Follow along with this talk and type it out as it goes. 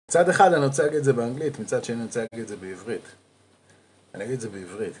מצד אחד אני רוצה להגיד את זה באנגלית, מצד שני אני רוצה להגיד את זה בעברית. אני אגיד את זה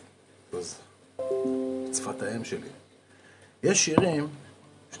בעברית, אז שפת האם שלי. יש שירים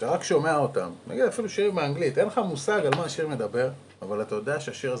שאתה רק שומע אותם, נגיד אפילו שירים באנגלית, אין לך מושג על מה השיר מדבר, אבל אתה יודע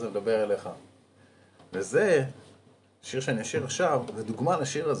שהשיר הזה מדבר אליך. וזה, שיר שאני אשיר עכשיו, זה דוגמה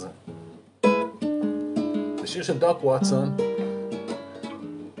לשיר הזה. זה שיר של דוק ווטסון,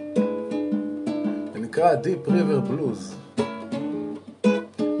 זה נקרא Deep River Blues.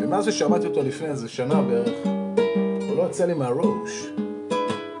 ומאז ששמעתי אותו לפני איזה שנה בערך, הוא לא יצא לי מהראש.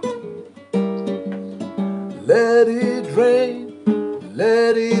 Let it rain,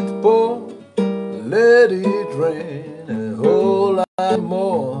 let it pour, let it rain a whole lot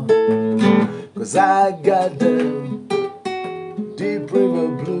more, 'cause I got them Deep River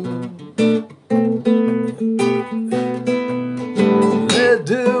Blues. Let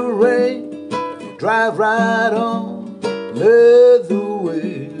the rain drive right on, let the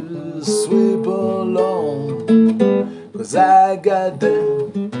waves sweep along, 'cause I got them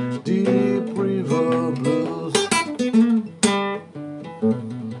Deep River Blues.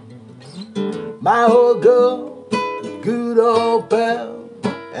 My old girl, good old pal,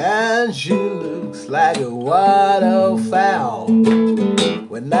 and she looks like a wild fowl.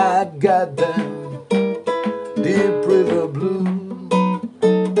 When I got them Deep River Blues,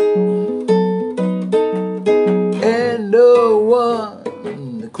 ain't no one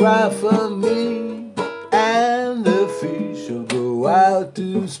to cry for me, and the fish will go out to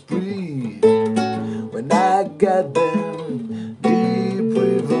spree. When I got them Deep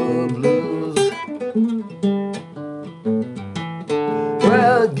River Blues.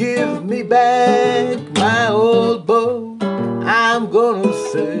 Well, give me back my old boat, I'm gonna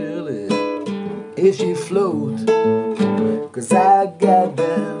sail it if she float, 'cause I got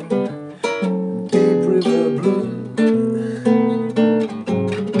them Deep River Blues.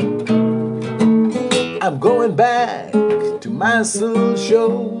 I'm going back to Muscle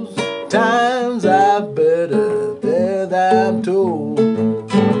Shoals, times are better there than I'm told,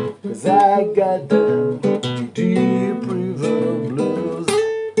 'cause I got them Deep River Blues.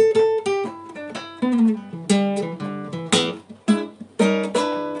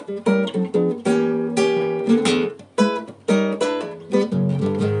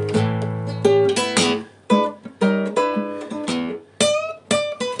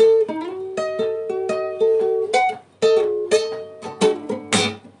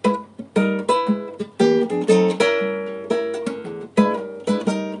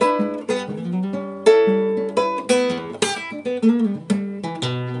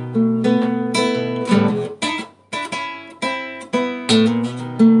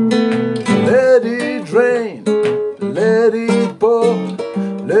 Let it rain, let it pour,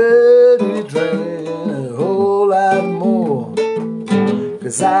 let it rain a whole lot more,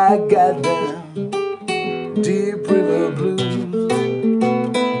 'cause I got them Deep River Blues.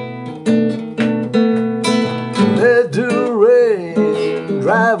 Let the rain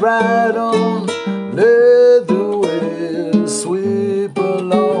drive right on, let the waves sweep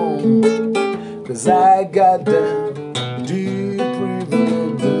along, 'cause I got them Deep River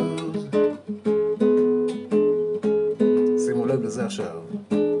Blues. שימו לב לזה עכשיו.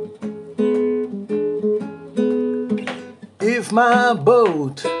 If my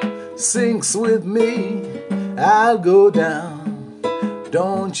boat sinks with me, I'll go down,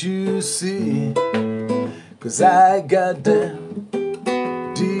 don't you see, 'cause I got them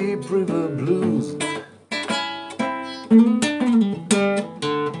Deep River Blues.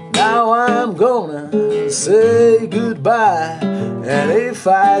 Now I'm gonna say goodbye, and if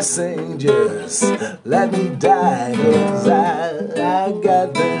I sing, just let me die, 'cause I got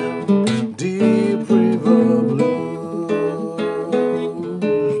them Deep River Blues.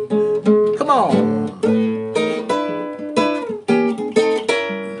 Come on.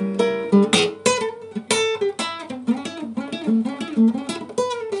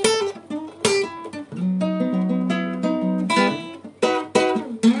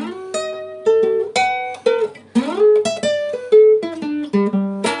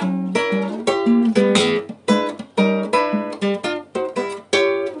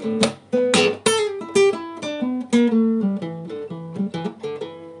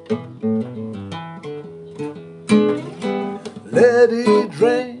 Let it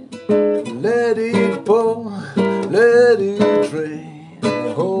rain, let it pour, let it rain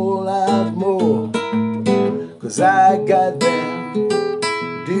a whole lot more, 'cause I got them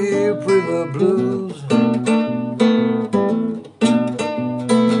Deep River Blues.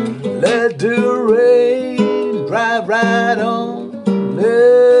 Let the rain drive right on,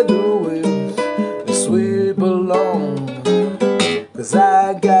 let the waves sweep along, 'cause I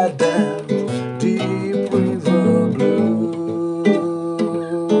got goddamn